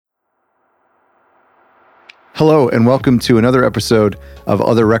Hello, and welcome to another episode of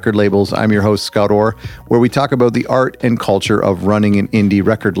Other Record Labels. I'm your host, Scott Orr, where we talk about the art and culture of running an indie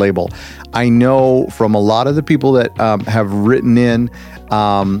record label. I know from a lot of the people that have written in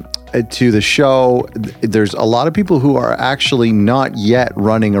to the show, there's a lot of people who are actually not yet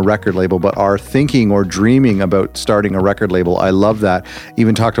running a record label, but are thinking or dreaming about starting a record label. I love that.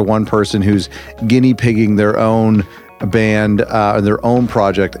 Even talked to one person who's guinea pigging their own band, their own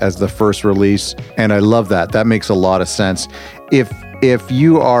project as the first release. And I love that. That makes a lot of sense. If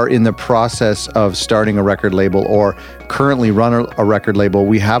you are in the process of starting a record label or currently run a record label,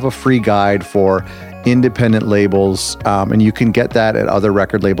 we have a free guide for independent labels, and you can get that at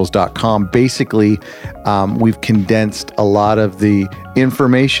otherrecordlabels.com. Basically, we've condensed a lot of the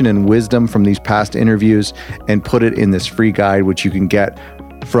information and wisdom from these past interviews and put it in this free guide, which you can get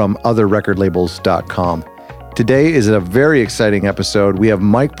from otherrecordlabels.com. Today is a very exciting episode. We have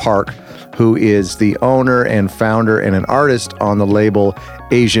Mike Park, who is the owner and founder and an artist on the label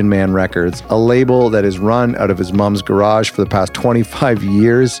Asian Man Records, a label that is run out of his mom's garage for the past 25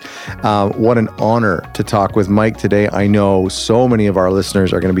 years. What an honor to talk with Mike today. I know so many of our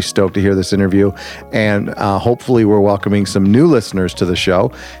listeners are going to be stoked to hear this interview, and hopefully we're welcoming some new listeners to the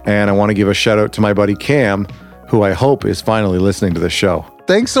show. And I want to give a shout out to my buddy Cam, who I hope is finally listening to the show.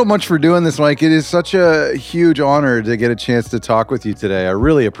 Thanks so much for doing this, Mike. It is such a huge honor to get a chance to talk with you today. I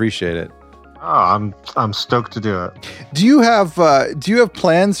really appreciate it. Oh, I'm stoked to do it. Do you have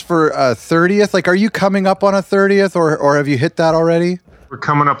plans for a 30th? Like, are you coming up on a 30th, or have you hit that already? We're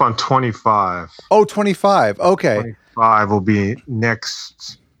coming up on 25. Oh, 25. Okay. 25 will be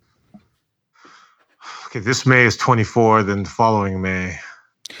next. Okay, this May is 24, then the following May.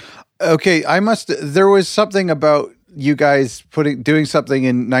 Okay, there was something about you guys doing something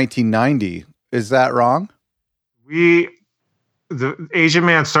in 1990. Is that wrong? The Asian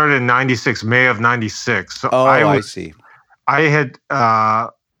Man started in 96, May of 96. So I see. I had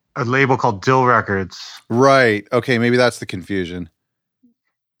a label called Dill Records. Right. Okay, maybe that's the confusion.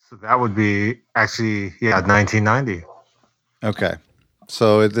 So that would be actually, 1990. Okay.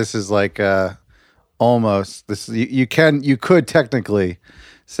 So this is like almost this. You could technically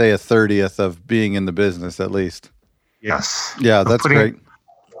say a 30th of being in the business at least. Yes. Yeah, that's great.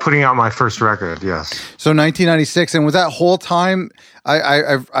 Putting out my first record, yes. So 1996, and with that whole time,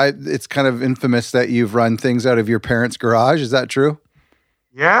 it's kind of infamous that you've run things out of your parents' garage. Is that true?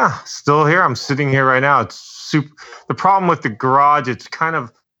 Yeah, still here. I'm sitting here right now. It's super. The problem with the garage, it's kind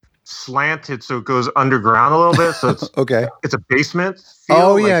of slanted, so it goes underground a little bit. So it's okay. It's a basement feel.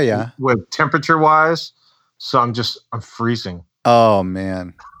 Oh yeah. With temperature wise, so I'm freezing. Oh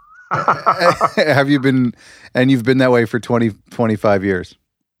man. You've been that way for 25 years.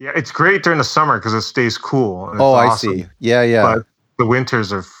 Yeah, it's great during the summer because it stays cool. Oh, awesome. I see. Yeah. But the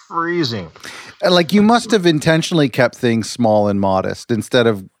winters are freezing. And like, you must have intentionally kept things small and modest instead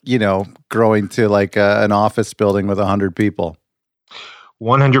of, growing to like an office building with 100 people.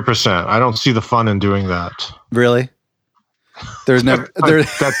 100%. I don't see the fun in doing that. Really? There's never.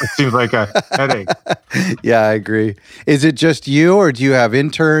 That seems like a headache. Yeah, I agree. Is it just you, or do you have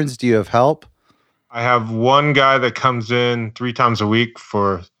interns? Do you have help? I have one guy that comes in 3 times a week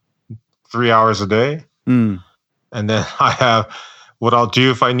for 3 hours a day. Mm. And then I have what I'll do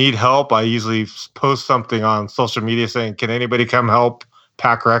if I need help. I usually post something on social media saying, can anybody come help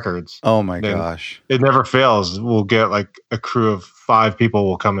pack records? Oh my gosh. It never fails. We'll get like a crew of 5 people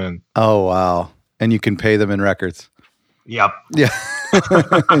will come in. Oh, wow. And you can pay them in records. Yep. Yeah.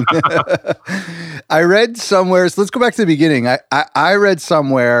 I read somewhere, so let's go back to the beginning. I read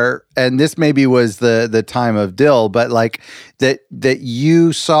somewhere, and this maybe was the time of Dill, but like that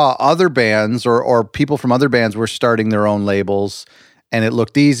you saw other bands or people from other bands were starting their own labels, and it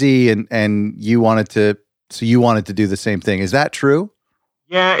looked easy, and you wanted to do the same thing. Is that true?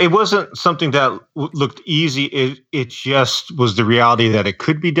 Yeah, it wasn't something that looked easy. It just was the reality that it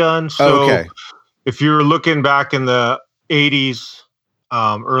could be done. So okay. If you're looking back in the 80s,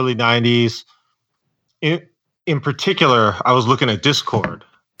 early 90s, in particular, I was looking at Discord.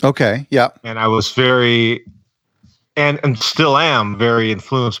 Okay, yeah. And I was very, and still am very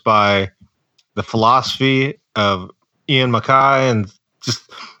influenced by the philosophy of Ian MacKaye and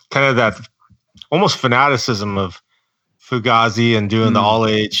just kind of that almost fanaticism of Fugazi and doing the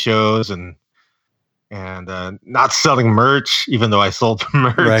all-age shows and not selling merch, even though I sold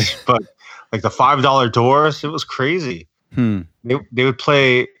merch. Right. But like the $5 doors, it was crazy. They would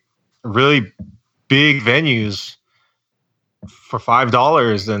play really big venues for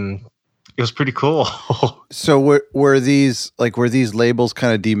 $5, and it was pretty cool. So were these labels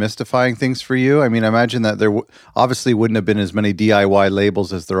kind of demystifying things for you? I mean, I imagine that there obviously wouldn't have been as many DIY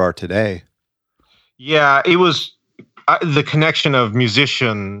labels as there are today. Yeah, it was the connection of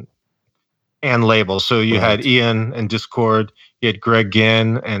musician and label. So you had Ian and Discord, you had Greg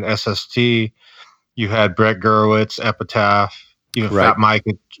Ginn and SST, you had Brett Gurewitz, Epitaph, even Fat Mike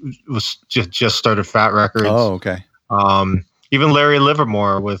was just started Fat Records. Oh, okay. Even Larry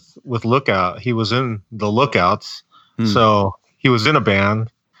Livermore with Lookout, he was in the Lookouts, so he was in a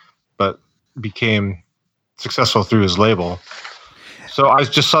band, but became successful through his label. So I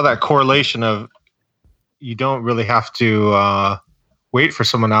just saw that correlation of you don't really have to wait for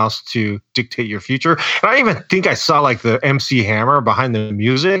someone else to dictate your future. And I even think I saw like the MC Hammer behind the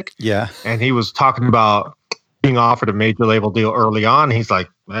music. Yeah. And he was talking about being offered a major label deal early on. He's like,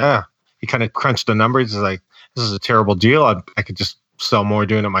 yeah, he kind of crunched the numbers. He's like, this is a terrible deal. I could just sell more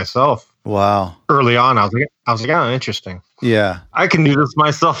doing it myself. Wow. Early on, I was like, oh, interesting. Yeah. I can do this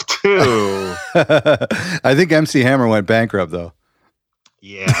myself too. I think MC Hammer went bankrupt though.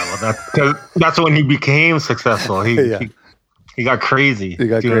 Yeah, well, that's when he became successful. He got crazy. He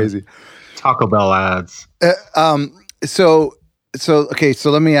got crazy. Taco Bell ads. So okay. So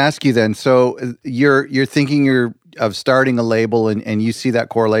let me ask you then. So you're thinking of starting a label, and you see that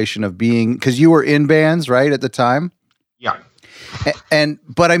correlation of being, because you were in bands, right, at the time. Yeah.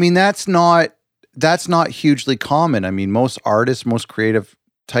 But I mean, that's not hugely common. I mean, most artists, most creative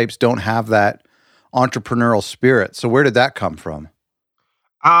types don't have that entrepreneurial spirit. So where did that come from?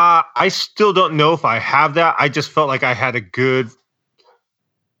 I still don't know if I have that. I just felt like I had good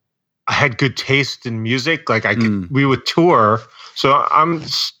taste in music. Like we would tour. So I'm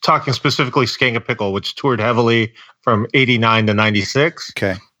talking specifically Skank and Pickle, which toured heavily from 89 to 96.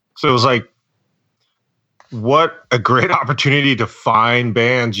 Okay. So it was like, what a great opportunity to find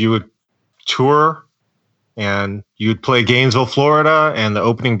bands. You would tour and you'd play Gainesville, Florida. And the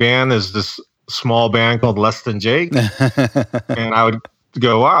opening band is this small band called Less Than Jake. And I would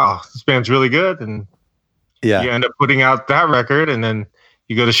go, wow, this band's really good. And you end up putting out that record, and then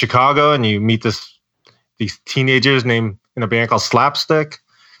you go to Chicago and you meet these teenagers named in a band called Slapstick.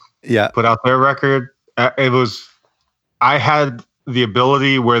 Yeah. Put out their record. I had the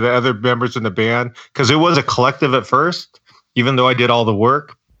ability where the other members in the band, because it was a collective at first, even though I did all the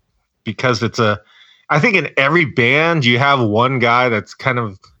work, because I think in every band you have one guy that's kind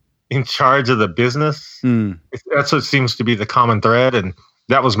of in charge of the business. That's what seems to be the common thread, and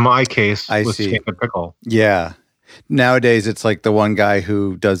that was my case with Skank and Pickle. Yeah. Nowadays, it's like the one guy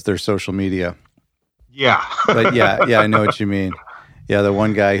who does their social media. Yeah. But yeah, I know what you mean. Yeah, the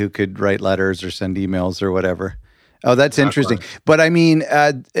one guy who could write letters or send emails or whatever. Oh, that's interesting. But I mean,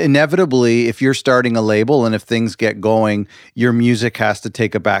 inevitably, if you're starting a label and if things get going, your music has to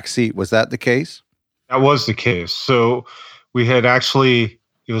take a back seat. Was that the case? That was the case. So we had actually...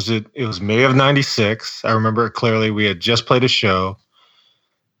 It was May of 96. I remember it clearly. We had just played a show.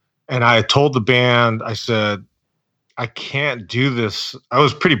 And I had told the band, I said, I can't do this. I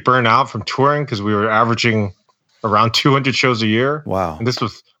was pretty burnt out from touring because we were averaging around 200 shows a year. Wow. And this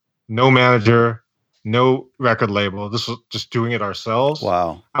was no manager, no record label. This was just doing it ourselves.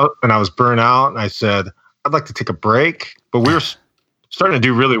 Wow. And I was burnt out. And I said, I'd like to take a break. But we were starting to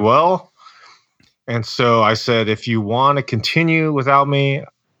do really well. And so I said, if you want to continue without me,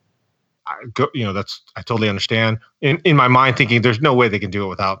 I totally understand. In my mind, thinking there's no way they can do it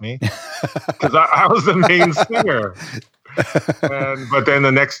without me, because I was the main singer. But then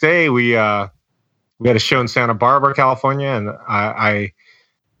the next day we had a show in Santa Barbara, California, and I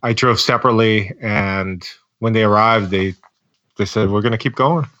drove separately. And when they arrived, they said, we're going to keep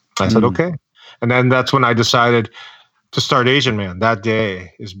going. I said, okay. And then that's when I decided to start Asian Man that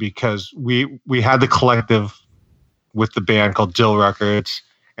day, is because we had the collective with the band called Dill Records.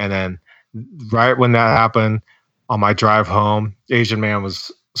 And then right when that happened, on my drive home, Asian Man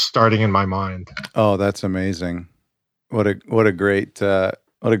was starting in my mind. Oh, that's amazing. What a great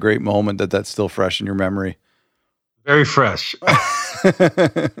moment that's still fresh in your memory. Very fresh.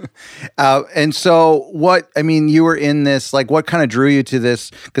 And so you were in this, like, what kind of drew you to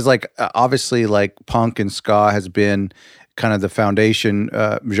this? Because obviously like punk and ska has been kind of the foundation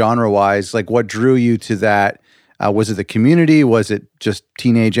genre wise. Like, what drew you to that? Was it the community? Was it just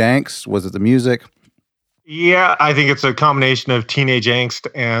teenage angst? Was it the music? Yeah, I think it's a combination of teenage angst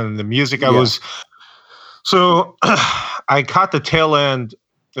and the music. I caught the tail end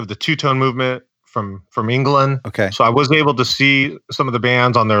of the two-tone movement from England. Okay. So I was able to see some of the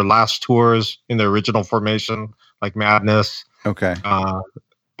bands on their last tours in their original formation, like Madness, okay,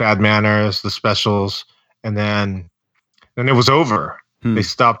 Bad Manners, The Specials, and then it was over. They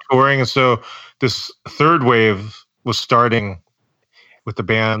stopped touring, and so this third wave was starting with the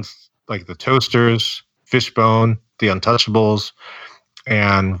bands like the Toasters, Fishbone, the Untouchables,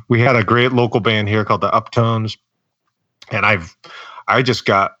 and we had a great local band here called the Uptones, and I just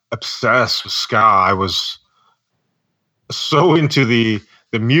got obsessed with ska. I was so into the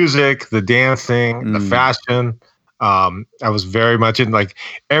music, the dancing, the fashion. I was very much in, like,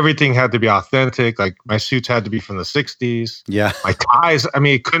 everything had to be authentic. Like, my suits had to be from the 60s. Yeah. My ties, I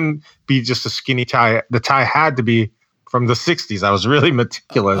mean, it couldn't be just a skinny tie. The tie had to be from the 60s. I was really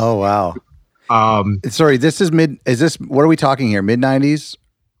meticulous. Oh, wow. Sorry, what are we talking here? Mid 90s?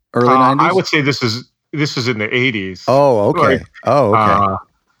 Early 90s? I would say this is in the 80s. Oh, okay.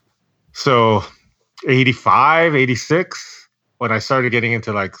 So 85, 86, when I started getting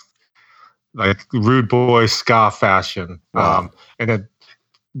into like rude boy ska fashion. Wow. And then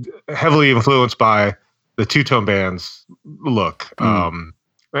heavily influenced by the two-tone band's look. And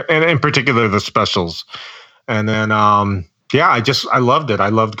in particular the Specials. And then I loved it. I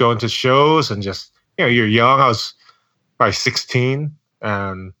loved going to shows and just, you're young. I was probably 16,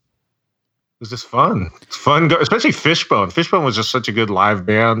 and it was just fun. It's fun, especially Fishbone. Fishbone was just such a good live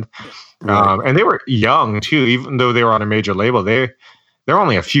band. Right. And they were young too, even though they were on a major label. They're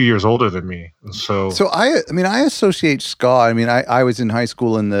only a few years older than me. So I associate ska. I mean, I was in high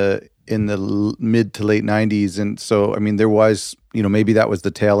school in the mid to late 90s, and so, I mean, there was, maybe that was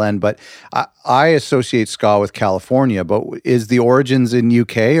the tail end, but I associate ska with California. But is the origins in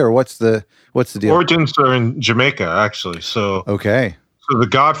UK, or what's the deal? Origins are in Jamaica, actually. So okay. So the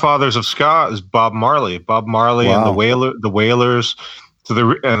godfathers of ska is Bob Marley. Wow. And the Wailers,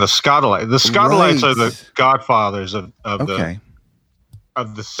 and the Scotalites. The Scotalites are the godfathers of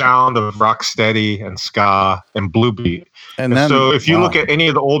the sound of rocksteady and ska and blue beat. And so if you look at any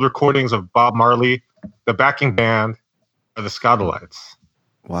of the old recordings of Bob Marley, the backing band are the Scotalites.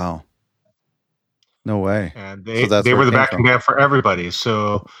 Wow. No way. And they were the backing band for everybody.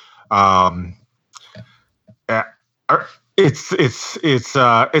 So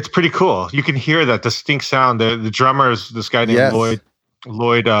it's pretty cool. You can hear that distinct sound. The drummer is this guy named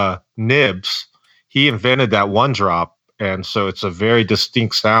Lloyd Nibbs. He invented that one drop. And so it's a very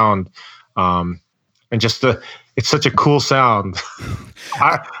distinct sound, and just it's such a cool sound.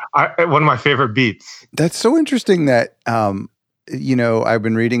 One of my favorite beats. That's so interesting that I've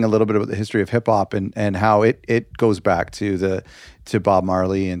been reading a little bit about the history of hip hop and how it goes back to Bob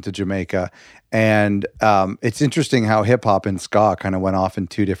Marley and to Jamaica, and it's interesting how hip hop and ska kind of went off in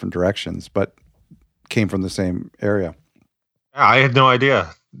two different directions, but came from the same area. I had no idea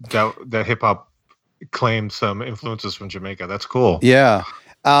that hip hop claimed some influences from Jamaica. That's cool. Yeah.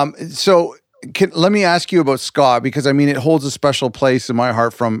 So let me ask you about ska, because I mean, it holds a special place in my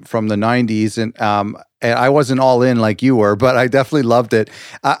heart from the 90s, and I wasn't all in like you were, but I definitely loved it.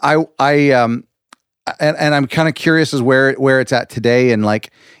 And I'm kind of curious as where it's at today, and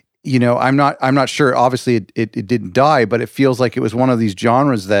like, I'm not sure. Obviously, it didn't die, but it feels like it was one of these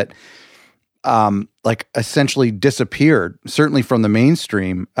genres that like essentially disappeared, certainly from the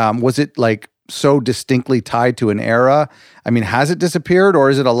mainstream. Was it like so distinctly tied to an era? I mean, has it disappeared, or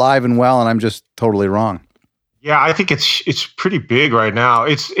is it alive and well and I'm just totally wrong? Yeah, I think it's pretty big right now.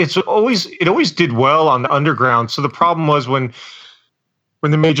 It always did well on the underground. So the problem was when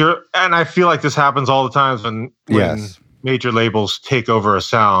the major, and I feel like this happens all the times when major labels take over a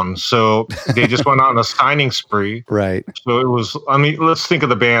sound. So they just went on a signing spree. Right. So it was, I mean, let's think of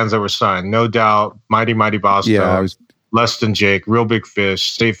the bands that were signed. No Doubt, Mighty Mighty Bosstones, Less Than Jake, Real Big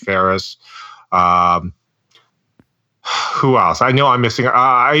Fish, Save Ferris. Who else? I know I'm missing.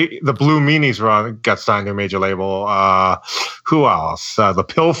 The Blue Meanies got signed to a major label. Who else? The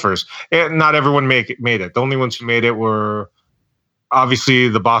Pilfers. And not everyone made it. The only ones who made it were obviously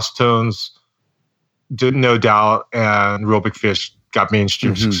the Bosstones, No Doubt, and Real Big Fish got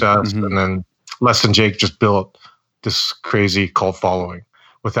mainstream success, and then Less Than Jake just built this crazy cult following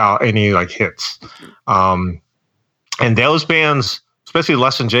without any like hits. And those bands, especially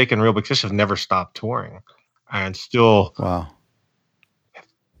Less Than Jake and Real Big Fish, have never stopped touring and still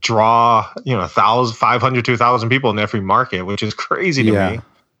draw 500 to 1,000 people in every market, which is crazy to me.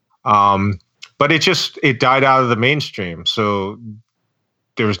 But it died out of the mainstream, so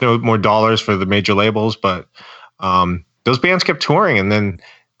there was no more dollars for the major labels. But those bands kept touring, and then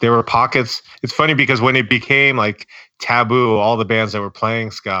there were pockets. It's funny because when it became like taboo, all the bands that were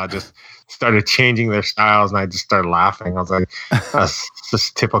playing ska just started changing their styles, and I just started laughing. I was like, that's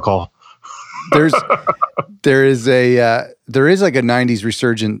just typical. There is like a 90s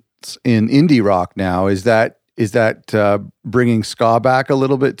resurgence in indie rock now. Is that bringing ska back a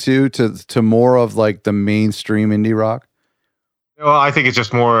little bit too, to more of like the mainstream indie rock? Well, I think it's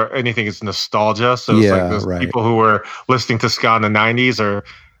just more anything. It's nostalgia. So it's like those people who were listening to ska in the 90s,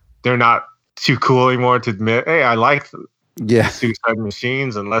 they're not too cool anymore to admit, hey, I like Yeah. Suicide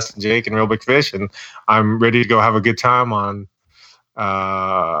Machines and Less Than Jake and Real Big Fish, and I'm ready to go have a good time on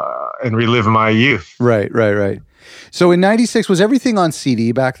and relive my youth. Right. So in '96, was everything on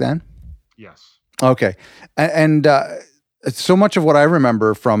CD back then? Yes. Okay. And so much of what I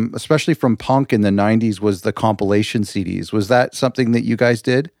remember from, especially from punk in the '90s, was the compilation CDs. Was that something that you guys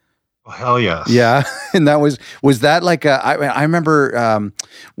did? Oh, hell yes. Yeah. And that was that like I remember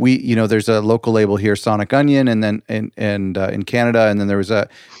there's a local label here, Sonic Onion, and then in Canada, and then there was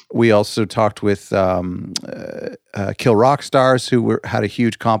we also talked with Kill Rock Stars, who had a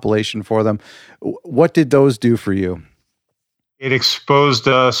huge compilation for them. What did those do for you? It exposed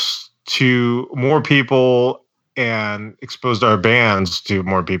us to more people and exposed our bands to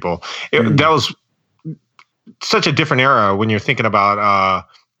more people. That was such a different era when you're thinking about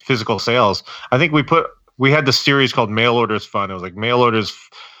physical sales. I think we had this series called Mail Orders Fun. It was like mail orders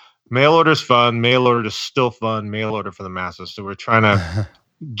fun, mail orders still fun, mail order for the masses. So we're trying to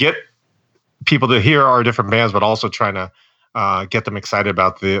get people to hear our different bands, but also trying to get them excited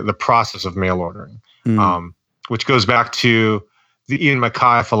about the process of mail ordering, which goes back to the Ian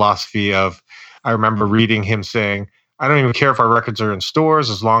MacKaye philosophy of, I remember reading him saying, I don't even care if our records are in stores,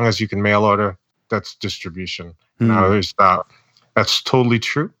 as long as you can mail order, that's distribution. And I always thought, that's totally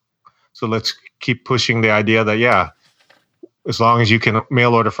true. So let's keep pushing the idea that, as long as you can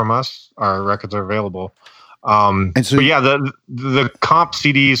mail order from us, our records are available. But the comp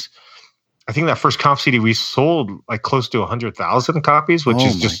CDs, I think that first comp CD we sold like close to 100,000 copies, which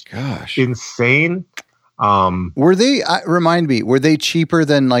is just insane. Were they, remind me, were they cheaper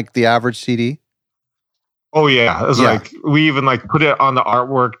than like the average CD? Oh yeah. It was like, we even like put it on the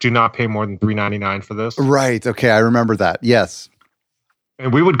artwork, do not pay more than $3.99 for this. Right. Okay. I remember that. Yes.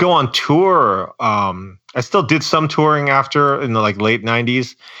 And we would go on tour. I still did some touring after in the like late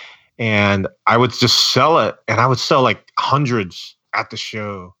 90s, and I would just sell it, and I would sell like hundreds at the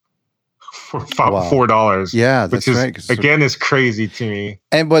show for $4. Yeah, that's which is, right. Again, is crazy to me.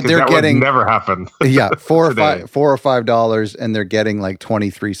 But they're getting never happened. Yeah, $4 or $5, and they're getting like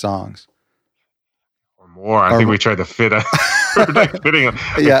 23 songs or more. I think we tried to fit fitting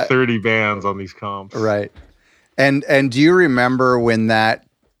 30 bands on these comps. Right. And do you remember when that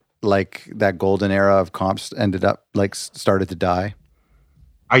golden era of comps ended up started to die?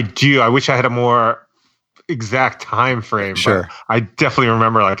 I do. I wish I had a more exact time frame. Sure. But I definitely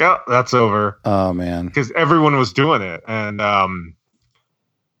remember that's over. Oh man. Because everyone was doing it. And I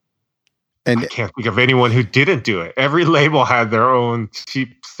can't think of anyone who didn't do it. Every label had their own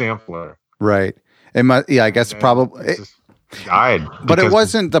cheap sampler. Right. I guess probably died. But it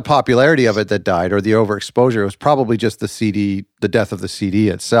wasn't the popularity of it that died or the overexposure. It was probably just the death of the CD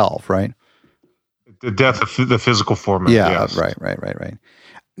itself, right? The death of the physical format. Yeah, yes. Right.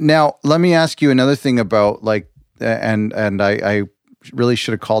 Now, let me ask you another thing about and I really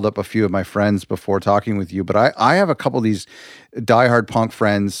should have called up a few of my friends before talking with you, but I have a couple of these diehard punk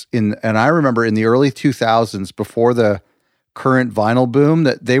friends and I remember in the early 2000s, before the current vinyl boom,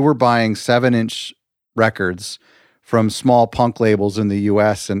 that they were buying 7-inch records from small punk labels in the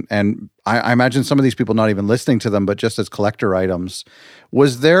US. And I imagine some of these people not even listening to them, but just as collector items.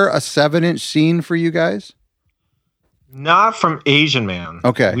 Was there a 7-inch scene for you guys? Not from Asian Man.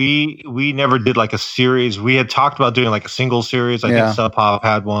 Okay. We never did like a series. We had talked about doing like a single series. I think Sub Pop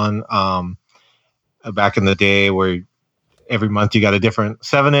had one back in the day where every month you got a different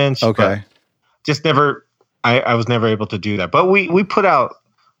 7-inch. Okay. Just never, I was never able to do that. But we put out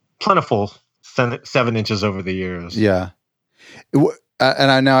plentiful 7 inches over the years. Yeah.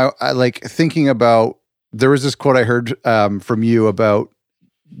 And I like thinking about, there was this quote I heard from you about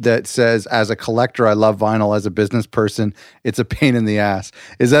that says, as a collector, I love vinyl. As a business person, it's a pain in the ass.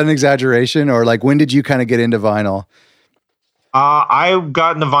 Is that an exaggeration? Or like, when did you kind of get into vinyl? I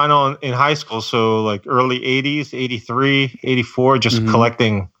got into vinyl in high school. So like early 80s, 83, 84, just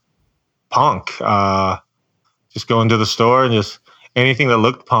collecting punk. Just going to the store and just anything that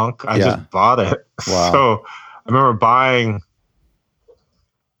looked punk, I just bought it. Wow. So I remember buying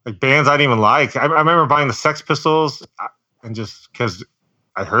like bands I didn't even like. I remember buying the Sex Pistols and just because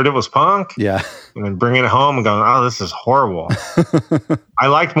I heard it was punk. Yeah. And then bringing it home and going, oh, this is horrible. I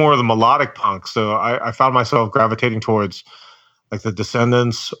liked more of the melodic punk. So I found myself gravitating towards like the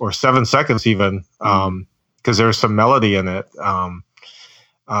Descendants or 7 Seconds even, because there's some melody in it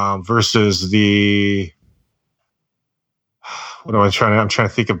versus the... I'm trying to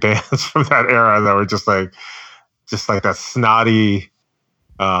think of bands from that era that were just like that snotty,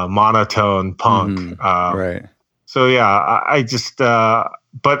 monotone punk. Right. So yeah, I just,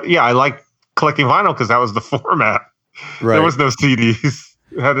 but yeah, I like collecting vinyl because that was the format. Right. There was no CDs;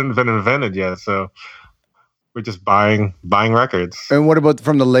 it hadn't been invented yet. So we're just buying records. And what about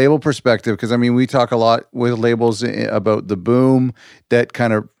from the label perspective? Because I mean, we talk a lot with labels about the boom that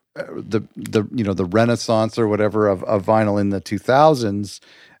kind of the renaissance or whatever of vinyl in the 2000s.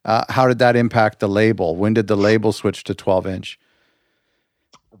 How did that impact the label? When did the label switch to 12-inch?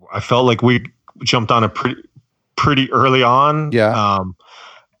 I felt like we jumped on it pretty early on. Yeah.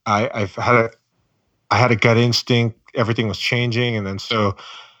 I had a gut instinct. Everything was changing, and then so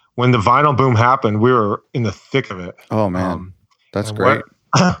when the vinyl boom happened, we were in the thick of it. Oh man, that's great.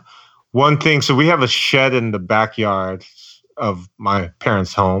 One thing, so we have a shed in the backyard of my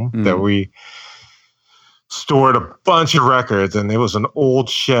parents' home that we stored a bunch of records, and it was an old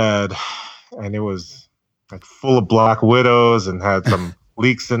shed, and it was like full of Black Widows and had some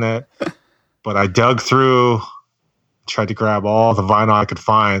leaks in it. But I dug through, tried to grab all the vinyl I could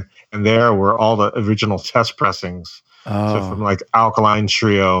find, and there were all the original test pressings. So from like Alkaline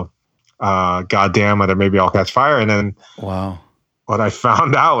Trio, God Damn It, or Maybe I'll Catch Fire. And then what I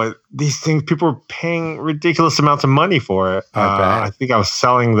found out, these things, people were paying ridiculous amounts of money for it. I think I was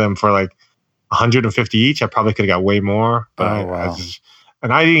selling them for like 150 each. I probably could have got way more. But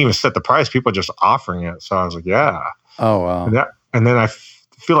and I didn't even set the price. People were just offering it. So I was like, yeah. Oh, wow. And then I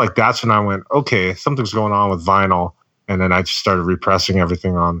feel like that's when I went, okay, something's going on with vinyl. And then I just started repressing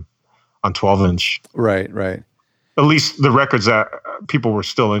everything on 12-inch. Right. At least the records that people were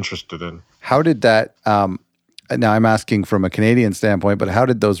still interested in. How did that, now I'm asking from a Canadian standpoint, but how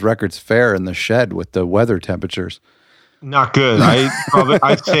did those records fare in the shed with the weather temperatures? Not good.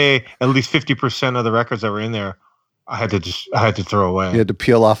 I'd say at least 50% of the records that were in there, I had to throw away. You had to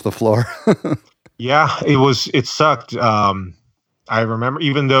peel off the floor. Yeah, it sucked. I remember,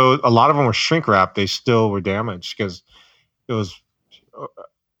 even though a lot of them were shrink wrapped, they still were damaged because it was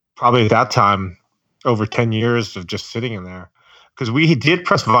probably at that time over 10 years of just sitting in there. Because we did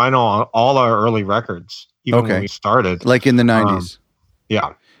press vinyl on all our early records, even when we started. Like in the 90s?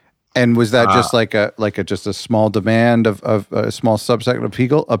 Yeah. And was that just just a small demand of a small subset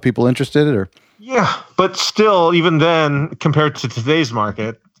of people interested, or? Yeah, but still, even then, compared to today's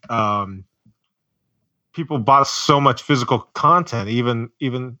market, people bought so much physical content. Even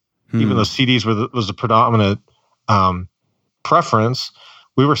though CDs was the predominant preference,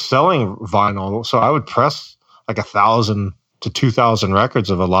 we were selling vinyl. So I would press like 1,000 to 2,000 records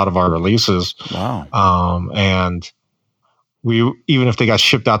of a lot of our releases. Wow. And we, even if they got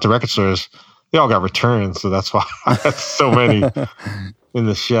shipped out to record stores, they all got returned. So that's why I had so many in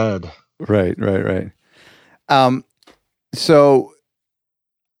the shed. Right. So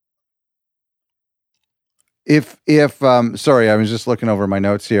if sorry, I was just looking over my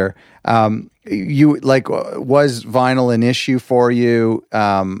notes here. You was vinyl an issue for you?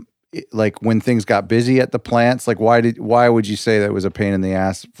 Like when things got busy at the plants, like why would you say that was a pain in the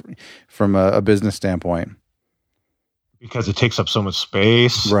ass from a business standpoint? Because it takes up so much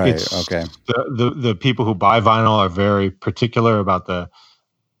space. Right. Okay. The people who buy vinyl are very particular about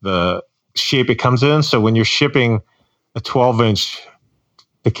the shape it comes in. So when you're shipping a 12-inch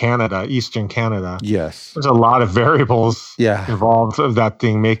to Canada, Eastern Canada, yes, there's a lot of variables involved of that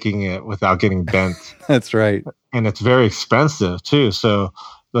thing making it without getting bent. That's right. And it's very expensive too. So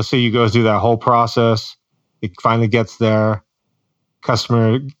let's say you go through that whole process, it finally gets there,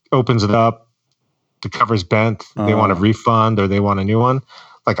 customer opens it up, the cover's bent, they want a refund or they want a new one.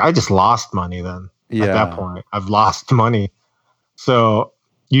 Like I just lost money then at that point. I've lost money. So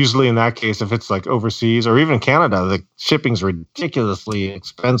usually in that case, if it's like overseas or even Canada, the shipping's ridiculously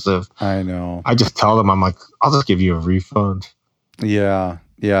expensive. I know. I just tell them, I'm like, I'll just give you a refund. Yeah.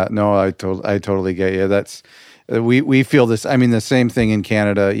 No, I totally get you. That's, we feel this. I mean, the same thing in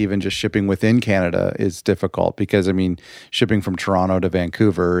Canada, even just shipping within Canada is difficult because, I mean, shipping from Toronto to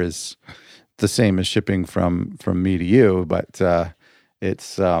Vancouver is the same as shipping from me to you, but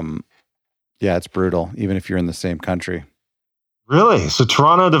it's brutal, even if you're in the same country. Really? So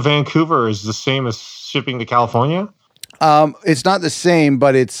Toronto to Vancouver is the same as shipping to California? It's not the same,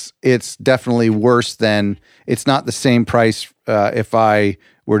 but it's definitely worse than, it's not the same price if I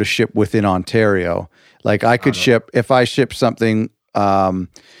were to ship within Ontario. Like I could ship, if I ship something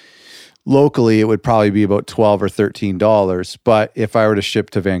locally, it would probably be about $12 or $13. But if I were to ship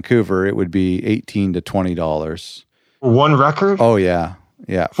to Vancouver, it would be $18 to $20. One record? Oh, yeah.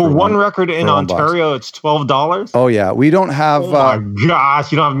 Yeah. For one record in Ontario, it's $12? Oh, yeah. We don't have... Oh, my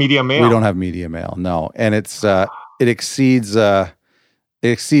gosh. You don't have media mail? We don't have media mail, no. And it's it exceeds the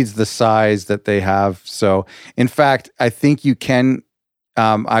size that they have. So, in fact, I think you can...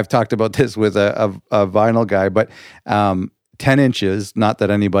 I've talked about this with a vinyl guy, but 10 inches, not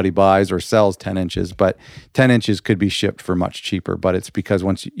that anybody buys or sells 10 inches, but 10 inches could be shipped for much cheaper, but it's because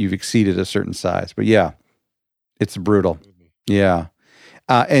once you've exceeded a certain size. But yeah. It's brutal. Yeah.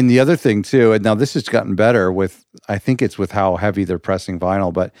 And the other thing too, and now this has gotten better with, I think it's with how heavy they're pressing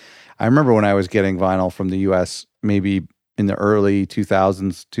vinyl, but I remember when I was getting vinyl from the US, maybe in the early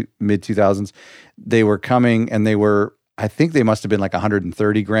 2000s to mid 2000s, they were coming and I think they must have been like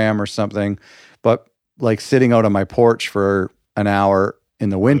 130 gram or something, but like sitting out on my porch for an hour in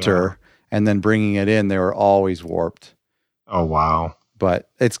the winter and then bringing it in, they were always warped. Oh, wow. But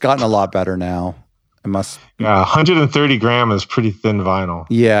it's gotten a lot better now. It must. Yeah, 130 gram is pretty thin vinyl.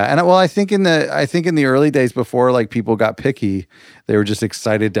 Yeah, and well, I think in the early days before like people got picky, they were just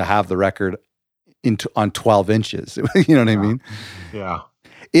excited to have the record on 12 inches. You know what I mean? Yeah.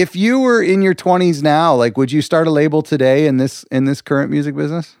 If you were in your 20s now, like, would you start a label today in this current music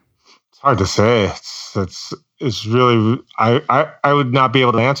business? It's hard to say. It's really I would not be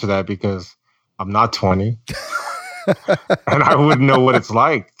able to answer that because I'm not 20, and I wouldn't know what it's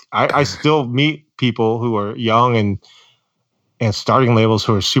like. I still meet people who are young and starting labels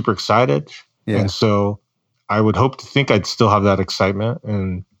who are super excited. Yeah. And so I would hope to think I'd still have that excitement.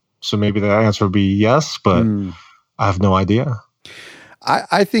 And so maybe the answer would be yes, but I have no idea.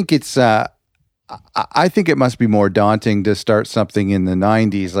 I think it's I think it must be more daunting to start something in the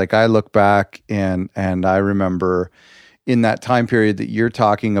 90s. Like I look back and I remember in that time period that you're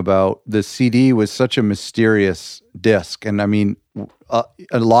talking about, the CD was such a mysterious disc. And I mean,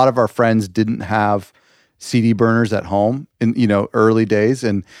 a lot of our friends didn't have CD burners at home in, early days.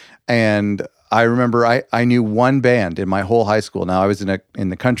 And I remember I knew one band in my whole high school. Now I was in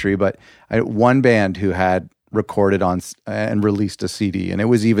the country, but one band who had recorded on and released a CD. And it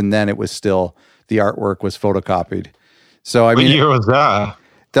was, even then it was still, the artwork was photocopied. So I mean, what year was that?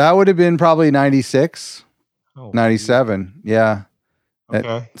 That would have been probably 96, 97. Yeah.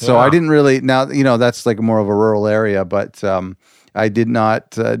 Okay. So I didn't really, now, that's like more of a rural area, but I did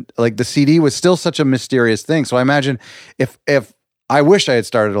not, like the CD was still such a mysterious thing. So I imagine if I wish I had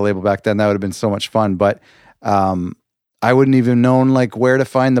started a label back then, that would have been so much fun, but I wouldn't even known like where to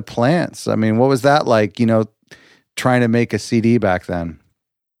find the plants. I mean, what was that like, trying to make a CD back then?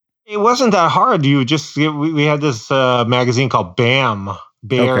 It wasn't that hard. We had this magazine called BAM,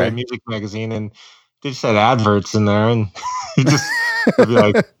 Bay Area Music Magazine, and they just had adverts in there, and you just would be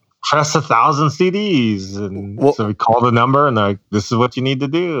like, press 1,000 CDs, and so we called the number, and they're like, this is what you need to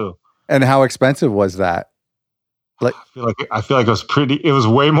do. And how expensive was that? Like, I feel like it was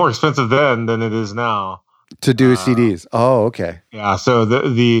way more expensive then than it is now to do CDs. Oh, okay. Yeah, so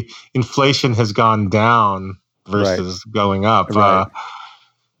the inflation has gone down versus going up. Right.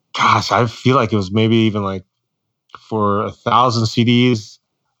 Gosh, I feel like it was maybe even like for 1,000 CDs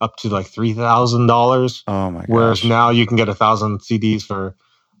up to like $3,000. Oh my gosh. Whereas now you can get 1,000 CDs for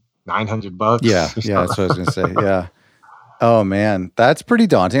 $900. Yeah, that's what I was gonna say. Yeah. Oh man, that's pretty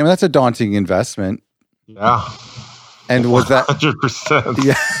daunting. I mean, that's a daunting investment. Yeah. And was that 100%?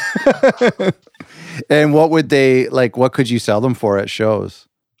 Yeah. And what would they like? What could you sell them for at shows?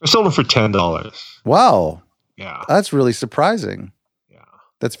 I sold them for $10. Wow. Yeah. That's really surprising.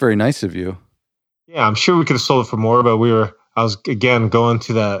 That's very nice of you. Yeah, I'm sure we could have sold it for more, but I was again going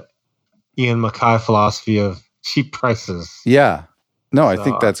to that Ian MacKaye philosophy of cheap prices. Yeah. No, I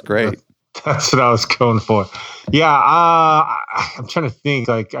think that's great. That's what I was going for. Yeah, I'm trying to think.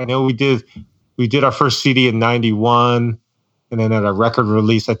 Like, I know we did our first CD in 91, and then at a record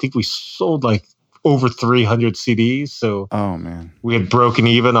release, I think we sold like over 300 CDs. So, oh man, we had broken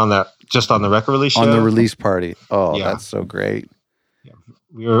even on that, just on the record release show. On the release party. Oh, yeah. That's so great.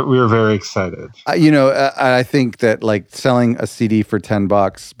 We were very excited. I think that like selling a CD for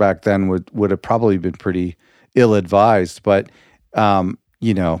 $10 back then would have probably been pretty ill-advised, but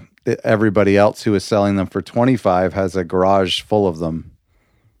everybody else who is selling them for $25 has a garage full of them.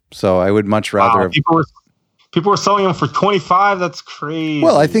 So I would much rather have people were selling them for $25. That's crazy.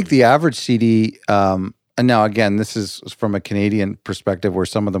 Well, I think the average CD, and now again, this is from a Canadian perspective where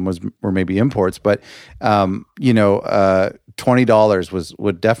some of them were maybe imports, but $20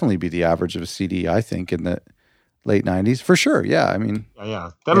 would definitely be the average of a CD, I think, in the late 90s for sure. Yeah, I mean,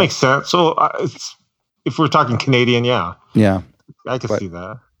 that makes sense. So if we're talking Canadian, yeah, I can see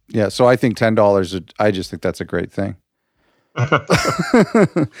that. Yeah, so I think $10. I just think that's a great thing.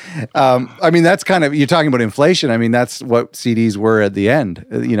 I mean, that's kind of, you're talking about inflation. I mean, that's what CDs were at the end.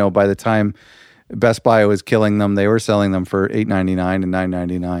 By the time Best Buy was killing them, they were selling them for $8.99 and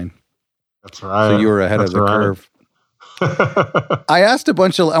 $9.99. That's right. So you were ahead of the curve. I asked a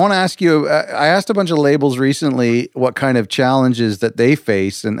bunch of labels recently what kind of challenges that they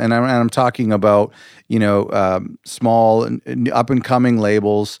face, and I'm talking about small and up and coming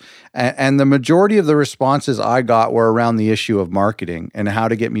labels, and the majority of the responses I got were around the issue of marketing and how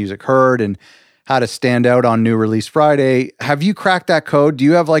to get music heard and how to stand out on New Release Friday. Have you cracked that code? Do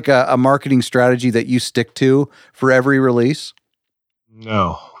you have like a marketing strategy that you stick to for every release?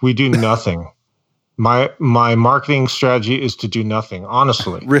 No, we do nothing. My marketing strategy is to do nothing,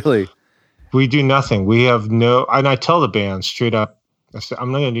 honestly. Really? We do nothing. We have no, and I tell the band straight up, I say,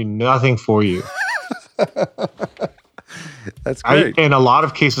 I'm not going to do nothing for you. That's great. In a lot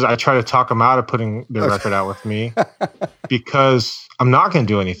of cases, I try to talk them out of putting their record out with me because I'm not going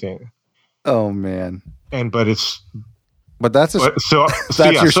to do anything. Oh man. But that's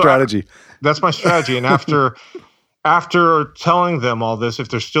your strategy. That's my strategy. And after telling them all this, if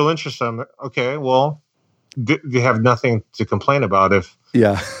they're still interested, I'm like, okay, well, they have nothing to complain about if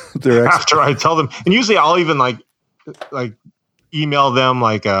they're after I tell them. And usually I'll even like email them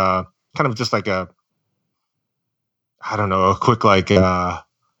like kind of just like a quick like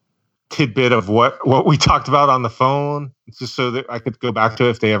tidbit of what we talked about on the phone, just so that I could go back to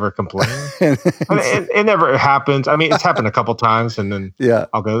it if they ever complain. It never happens. I mean, it's happened a couple times, and then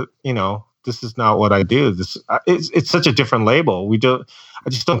I'll go, this is not what I do. It's such a different label. I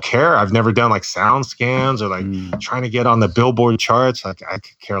just don't care. I've never done like sound scans or like trying to get on the Billboard charts. Like I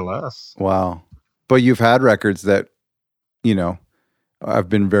could care less. Wow. But you've had records that, have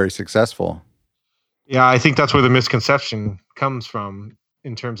been very successful. Yeah, I think that's where the misconception comes from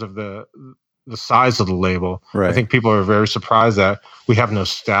in terms of the size of the label. Right. I think people are very surprised that we have no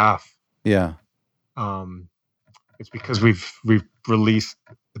staff. Yeah. It's because we've released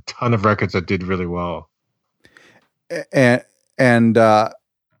a ton of records that did really well. And I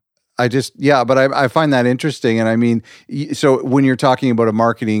find that interesting. And I mean, so when you're talking about a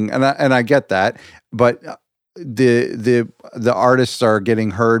marketing, and I get that, but the artists are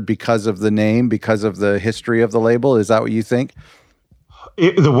getting heard because of the name, because of the history of the label. Is that what you think?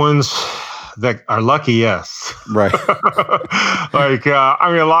 The ones that are lucky, yes. Right. Like, I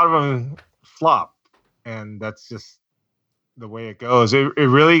mean, a lot of them flop, and that's just the way it goes. It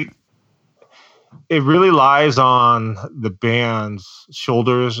really lies on the band's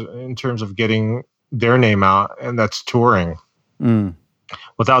shoulders in terms of getting their name out, and that's touring.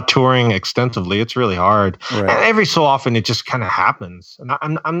 Without touring extensively, it's really hard. Right. And every so often, it just kind of happens, and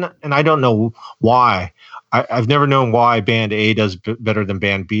I'm not, and I don't know why. I've never known why band A does better than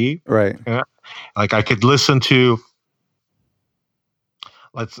band B. Right. Like I could listen to,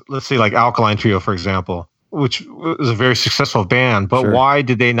 let's say like Alkaline Trio, for example, which was a very successful band, but why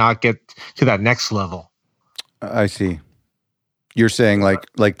did they not get to that next level? I see. You're saying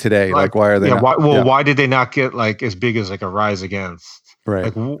like today, like why are they? Why did they not get like as big as like a Rise Against?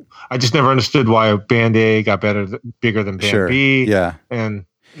 Right. Like, I just never understood why band A got bigger than band B. Yeah. And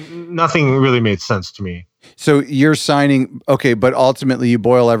nothing really made sense to me. So you're signing, okay, but ultimately you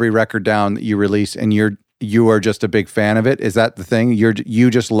boil every record down that you release, and you are just a big fan of it. Is that the thing? You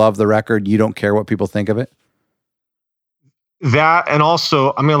just love the record. You don't care what people think of it. That, and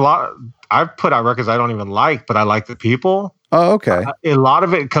also, I mean, I've put out records I don't even like, but I like the people. Oh, okay. A lot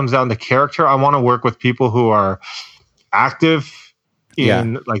of it comes down to character. I want to work with people who are active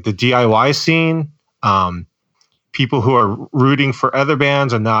in like the DIY scene. People who are rooting for other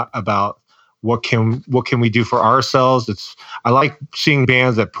bands and not about what can we do for ourselves. I like seeing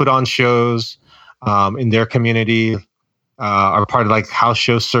bands that put on shows in their community, are part of like house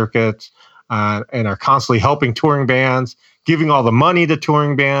show circuits, and are constantly helping touring bands, giving all the money to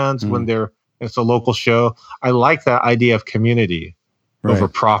touring bands when it's a local show. I like that idea of community over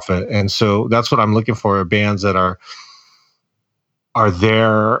profit. And so that's what I'm looking for, bands that are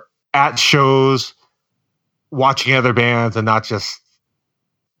there at shows watching other bands and not just,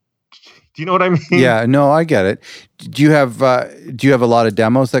 do you know what I mean? Yeah, no, I get it. Do you have a lot of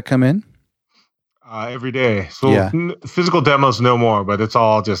demos that come in? Every day. So physical demos no more, but it's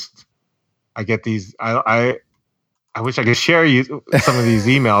all just, I get these, I wish I could share you some of these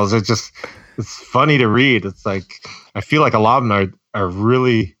emails. It's funny to read. It's like, I feel like a lot of them are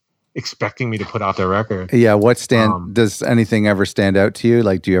really expecting me to put out their record. Yeah. Does anything ever stand out to you?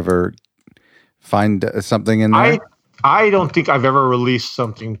 Like, do you ever find something in there? I don't think I've ever released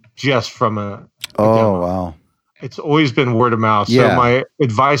something just from a demo. Wow. It's always been word of mouth. Yeah. So my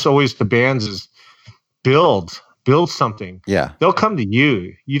advice always to bands is build something. Yeah. They'll come to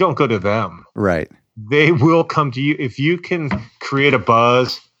you. You don't go to them. Right. They will come to you. If you can create a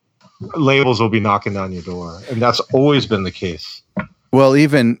buzz, labels will be knocking down your door. And that's always been the case. Well,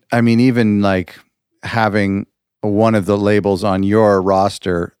 even like having one of the labels on your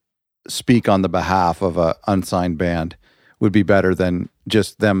roster speak on the behalf of a unsigned band would be better than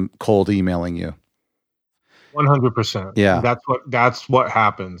just them cold emailing you. 100%. Yeah. That's what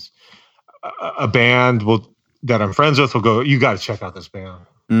happens. A band that I'm friends with will go, you got to check out this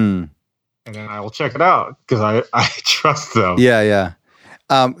band. and then I will check it out because I trust them. Yeah.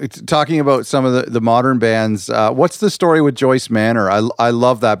 Talking about some of the modern bands, what's the story with Joyce Manor? I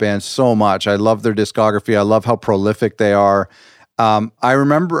love that band so much. I love their discography. I love how prolific they are. I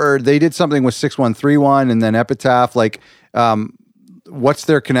remember they did something with 6131 and then Epitaph. Like, what's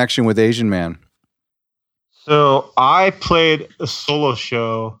their connection with Asian Man? So I played a solo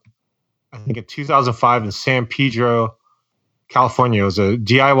show, I think in 2005 in San Pedro, California. It was a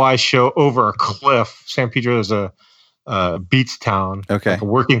DIY show over a cliff. San Pedro is a beach town, okay, like a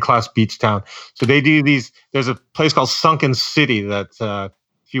working class beach town. So they do these. There's a place called Sunken City that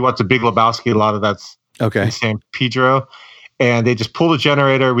if you watch The Big Lebowski, a lot of that's okay in San Pedro, and they just pulled a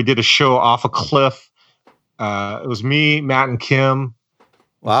generator. We did a show off a cliff. It was me, Matt, and Kim.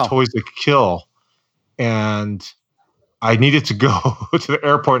 Wow, Toys to Kill, and I needed to go to the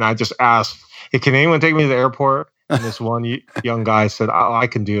airport, and I just asked, "Hey, can anyone take me to the airport?" And this one young guy said, "Oh, I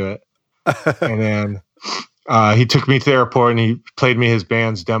can do it." And then he took me to the airport and he played me his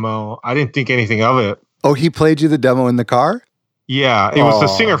band's demo. I didn't think anything of it. Oh, he played you the demo in the car? Yeah, it was the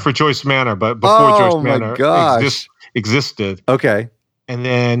singer for Joyce Manor, but before Joyce Manor existed. Okay. And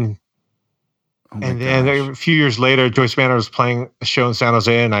then, a few years later, Joyce Manor was playing a show in San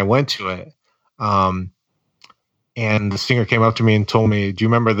Jose, and I went to it. And the singer came up to me and told me, "Do you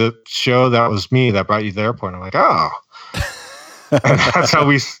remember the show? That was me that brought you to the airport." And I'm like, "Oh." And that's how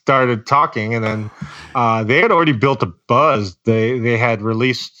we started talking. And then they had already built a buzz. They had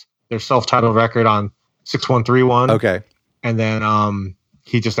released their self-titled record on 6131. Okay. And then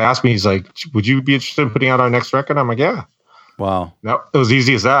he just asked me, he's like, "Would you be interested in putting out our next record?" I'm like, "Yeah." Wow. No, it was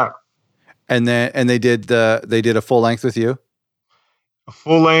easy as that. And they did a full length with you? A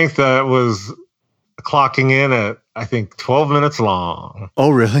full length that was clocking in at, I think, 12 minutes long.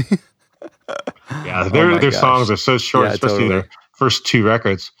 Oh, really? Yeah, their songs are so short, especially their first two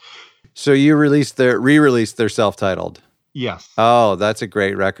records. So you re-released their self-titled. Yes. Oh, that's a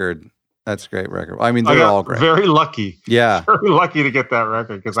great record. That's a great record. I mean, they're all great. Very lucky. Yeah. Very lucky to get that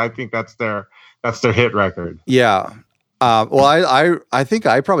record because I think that's their hit record. Yeah. Well, I think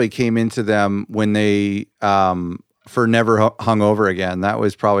I probably came into them when they for Never Hung Over Again. That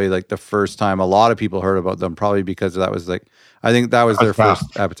was probably like the first time a lot of people heard about them, probably because that was like, I think that was their first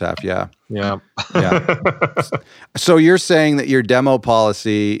Epitaph. Yeah. Yeah. Yeah. So you're saying that your demo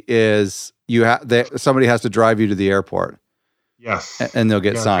policy is somebody has to drive you to the airport. Yes. And they'll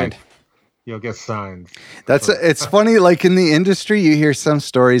get signed. You'll get signed. It's funny. Like in the industry, you hear some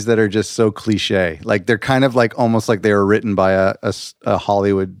stories that are just so cliche. Like they're kind of like almost like they were written by a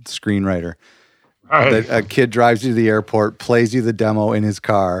Hollywood screenwriter. Right. That a kid drives you to the airport, plays you the demo in his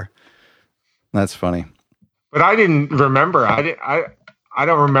car. That's funny. But I didn't remember. I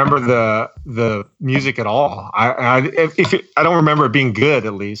don't remember the music at all. I don't remember it being good,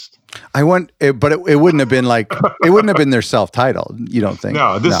 at least. But it wouldn't have been like it wouldn't have been their self-titled. You don't think?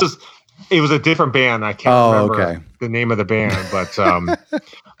 No, it was a different band. I can't remember the name of the band, but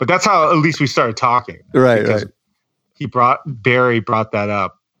that's how at least we started talking. Right. Barry brought that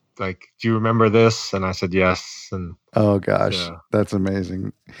up. Like, "Do you remember this?" And I said yes. And oh gosh, that's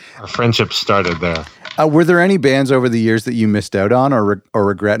amazing. Our friendship started there. Were there any bands over the years that you missed out on or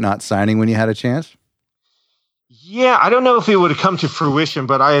regret not signing when you had a chance? Yeah, I don't know if it would have come to fruition,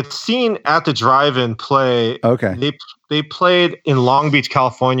 but I had seen At the Drive-In play. Okay. They played in Long Beach,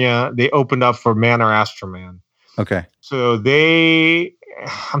 California. They opened up for Man or Astroman. Okay. So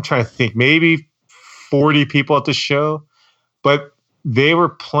I'm trying to think, maybe 40 people at the show, but they were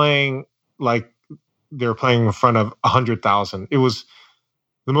playing in front of 100,000. It was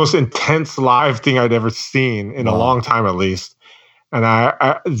the most intense live thing I'd ever seen in a long time, at least. And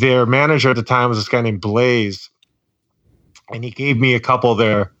their manager at the time was this guy named Blaze, and he gave me a couple of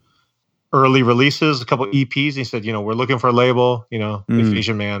their early releases, a couple of EPs. He said, "We're looking for a label. If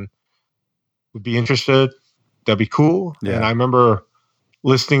Asian Man would be interested, that'd be cool." Yeah. And I remember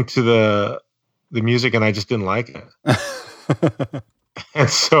listening to the music, and I just didn't like it. And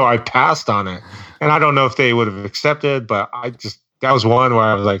so I passed on it. And I don't know if they would have accepted, but that was one where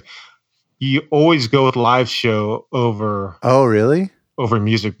I was like, you always go with live show over. Oh, really? Over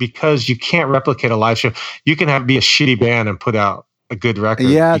music, because you can't replicate a live show. You can be a shitty band and put out a good record.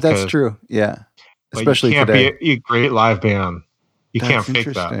 Yeah, that's true. Yeah. Especially today. You can't be a great live band. You can't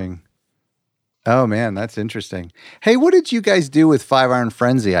fake that. Oh man, that's interesting. Hey, what did you guys do with Five Iron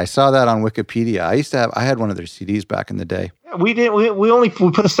Frenzy? I saw that on Wikipedia. I had one of their CDs back in the day. Yeah, we didn't. We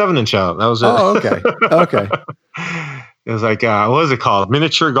put a 7-inch out. That was it. Oh, okay. Okay. It was like what was it called?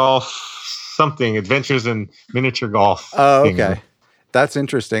 Miniature Golf something. Adventures in Miniature Golf. Oh, okay. That's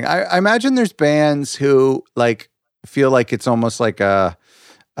interesting. I imagine there's bands who feel like it's almost like a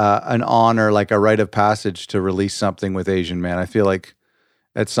an honor, like a rite of passage to release something with Asian Man. I feel like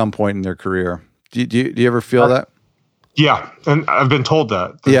at some point in their career. Do you ever feel that? Yeah, and I've been told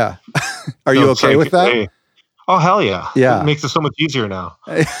that. Yeah. Are you okay with that? Hey, oh, hell yeah. Yeah. It makes it so much easier now.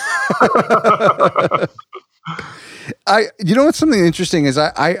 You know what's something interesting is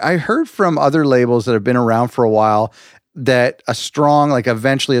I heard from other labels that have been around for a while that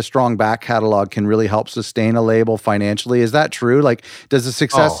eventually a strong back catalog can really help sustain a label financially. Is that true? Like, does the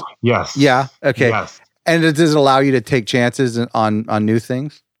success? Oh, yes. Yeah. Okay. Yes. And does it allow you to take chances on new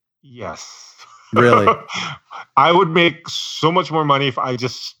things? Yes. Really? I would make so much more money if I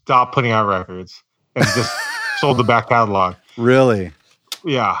just stopped putting out records and just sold the back catalog. Really?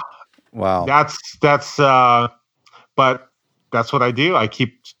 Yeah. Wow. But that's what I do. I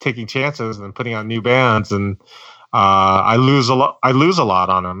keep taking chances and putting out new bands, and I lose a lot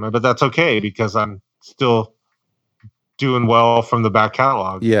on them, but that's okay because I'm still doing well from the back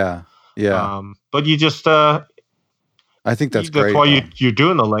catalog. Yeah. Yeah. But you just, I think that's great. That's why you're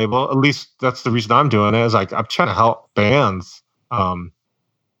doing the label. At least that's the reason I'm doing it. Is like I'm trying to help bands.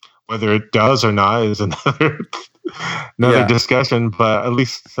 Whether it does or not is another discussion. But at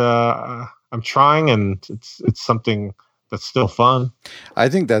least I'm trying, and it's something that's still fun. I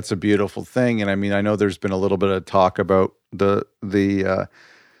think that's a beautiful thing. And I mean, I know there's been a little bit of talk about the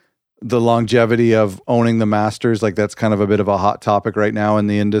longevity of owning the masters. Like that's kind of a bit of a hot topic right now in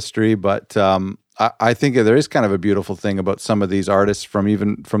the industry. But I think there is kind of a beautiful thing about some of these artists from the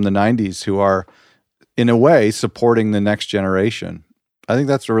 90s who are, in a way, supporting the next generation. I think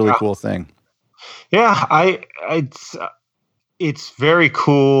that's a really cool thing. Yeah, it's very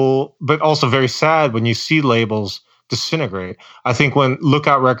cool, but also very sad when you see labels disintegrate. I think when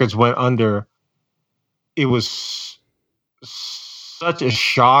Lookout Records went under, it was such a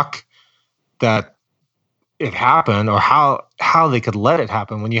shock that it happened, or how they could let it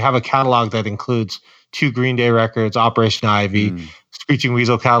happen when you have a catalog that includes 2 Green Day records, Operation Ivy, Screeching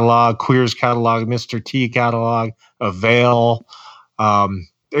Weasel catalog, Queers catalog, Mr. T catalog, Avail.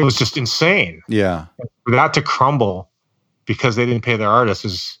 It was just insane. Yeah. For that to crumble because they didn't pay their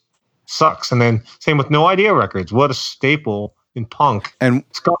artists sucks. And then same with No Idea Records. What a staple in punk. And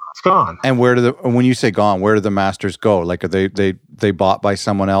it's gone. And when you say gone, where do the masters go? Like, are they bought by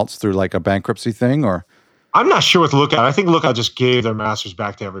someone else through like a bankruptcy thing, or? I'm not sure with Lookout. I think Lookout just gave their masters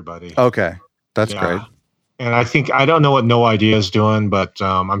back to everybody. Okay. That's great. And I don't know what No Idea is doing, but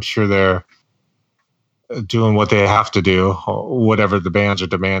I'm sure they're doing what they have to do, whatever the bands are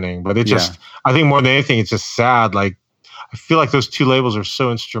demanding. But I think more than anything, it's just sad. Like, I feel like those 2 labels are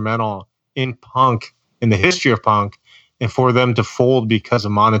so instrumental in punk, in the history of punk, and for them to fold because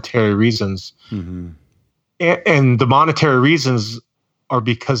of monetary reasons. Mm-hmm. And the monetary reasons are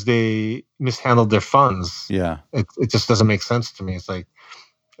because they mishandled their funds. Yeah. It just doesn't make sense to me. It's like,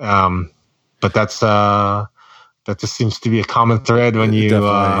 but that's, that just seems to be a common thread when you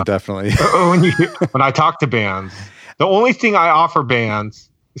definitely when I talk to bands. The only thing I offer bands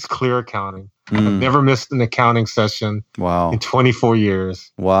is clear accounting. I've never missed an accounting session. Wow. In 24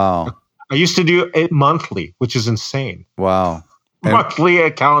 years. Wow. I used to do it monthly, which is insane. Wow. Monthly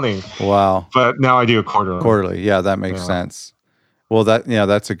accounting. Wow. But now I do it quarterly. Quarterly. Yeah, that makes sense. Well,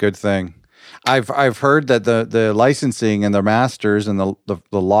 that's a good thing. I've heard that the licensing and the masters and the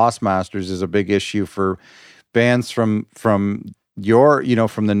lost masters is a big issue for bands from your,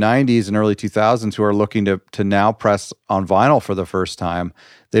 from the 90s and early 2000s who are looking to now press on vinyl for the first time.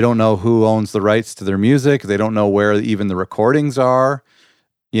 They don't know who owns the rights to their music. They don't know where even the recordings are,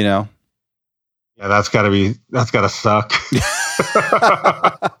 Yeah, that's gotta suck.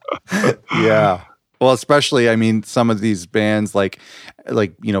 Yeah. Well, especially, I mean, some of these bands like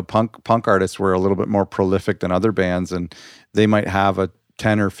punk artists were a little bit more prolific than other bands, and they might have a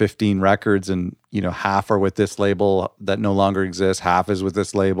 10 or 15 records, and half are with this label that no longer exists, half is with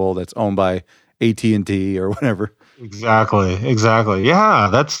this label that's owned by AT&T or whatever. Exactly. Yeah,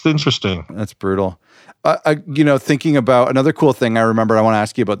 that's interesting. That's brutal. Thinking about another cool thing I remember, I want to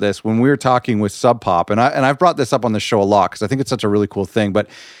ask you about this. When we were talking with Sub Pop, and I've brought this up on the show a lot because I think it's such a really cool thing, but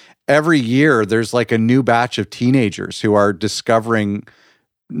every year there's like a new batch of teenagers who are discovering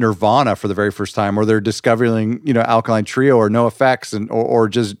Nirvana for the very first time, or they're discovering, Alkaline Trio or NoFX or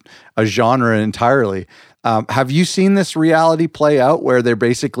just a genre entirely. Have you seen this reality play out where they're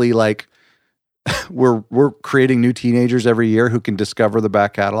basically like, we're creating new teenagers every year who can discover the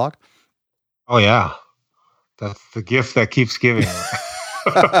back catalog? Oh yeah. That's the gift that keeps giving.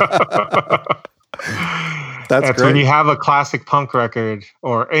 That's great. When you have a classic punk record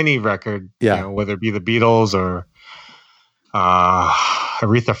or any record, whether it be the Beatles or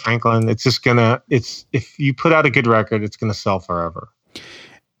Aretha Franklin, if you put out a good record, it's gonna sell forever.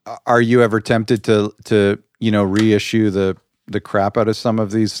 Are you ever tempted to reissue the crap out of some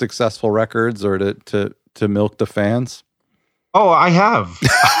of these successful records, or to milk the fans? Oh, I have.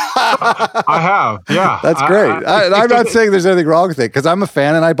 I have. Yeah. That's great. I'm not saying there's anything wrong with it, because I'm a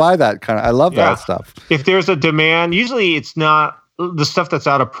fan and I buy that kind of. I love that stuff. If there's a demand, usually it's not the stuff that's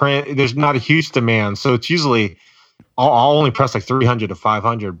out of print. There's not a huge demand, so it's usually I'll only press like 300 to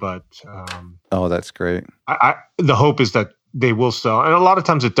 500. But oh, that's great. The hope is that they will sell, and a lot of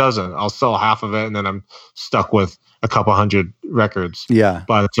times it doesn't. I'll sell half of it, and then I'm stuck with a couple hundred records. Yeah.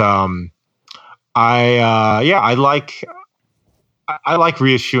 But I like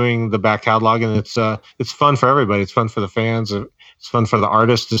reissuing the back catalog, and it's fun for everybody. It's fun for the fans. It's fun for the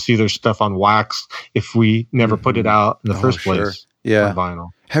artists to see their stuff on wax if we never put it out in the first place. Yeah. On vinyl.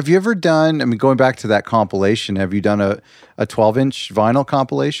 Have you ever done? I mean, going back to that compilation, have you done a 12-inch vinyl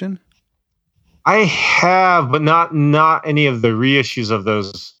compilation? I have, but not any of the reissues of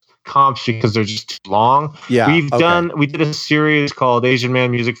those comps because they're just too long. Yeah, we did a series called Asian Man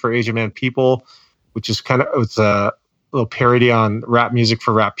Music for Asian Man People, which is it's a little parody on rap music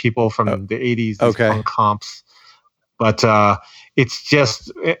for rap people from the 80s, these punk comps. But it's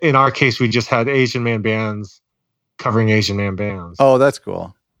just, in our case, we just had Asian Man bands covering Asian Man bands. Oh, that's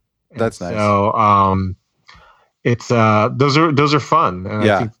cool. That's nice. So it's those are fun.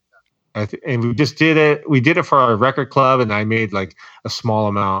 And and we just did it. We did it for our record club, and I made like a small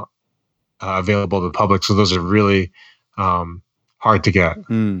amount available to the public. So those are really hard to get.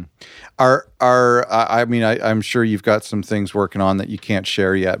 I'm sure you've got some things working on that you can't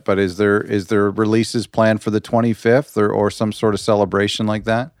share yet, but is there releases planned for the 25th or some sort of celebration like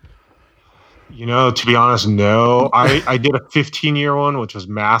that? To be honest, no. I did a 15-year one, which was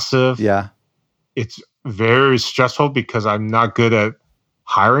massive. Yeah. It's very stressful because I'm not good at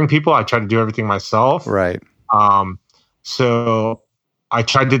hiring people. I try to do everything myself. Right. So I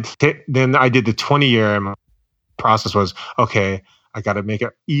tried to, then I did the 20-year, and my process was, okay, I got to make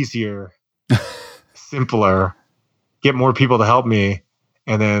it easier, simpler, get more people to help me.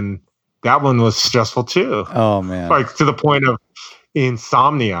 And then that one was stressful too. Oh man. Like to the point of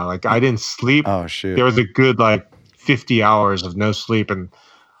insomnia. Like I didn't sleep. Oh shoot. There was a good 50 hours of no sleep, and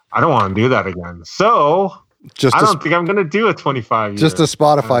I don't want to do that again. So I don't think I'm going to do a 25 year. Just a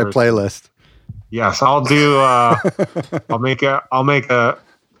Spotify playlist. Yes, I'll do. I'll make a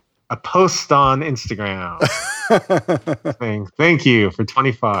post on Instagram saying thank you for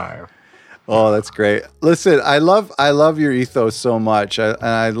 25. Oh, that's great. Listen, I love your ethos so much, and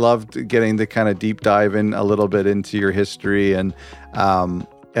I loved getting to kind of deep dive in a little bit into your history, and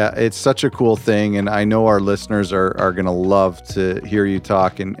it's such a cool thing. And I know our listeners are going to love to hear you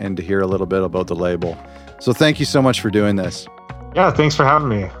talk and to hear a little bit about the label. So thank you so much for doing this. Yeah, thanks for having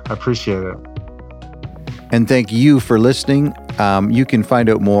me. I appreciate it. And thank you for listening. You can find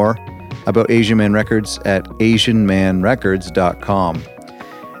out more about Asian Man Records at asianmanrecords.com.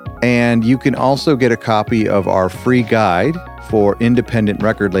 And you can also get a copy of our free guide for independent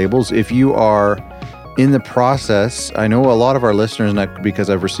record labels. If you are in the process, I know a lot of our listeners, not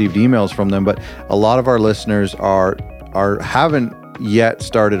because I've received emails from them, but a lot of our listeners haven't yet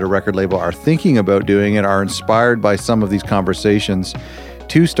started a record label, are thinking about doing it, are inspired by some of these conversations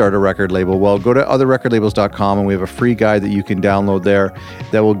to start a record label. Well, go to otherrecordlabels.com, and we have a free guide that you can download there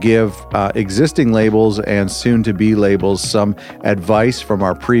that will give existing labels and soon-to-be labels some advice from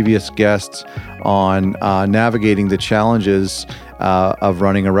our previous guests on navigating the challenges of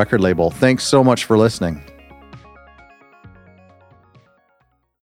running a record label. Thanks so much for listening.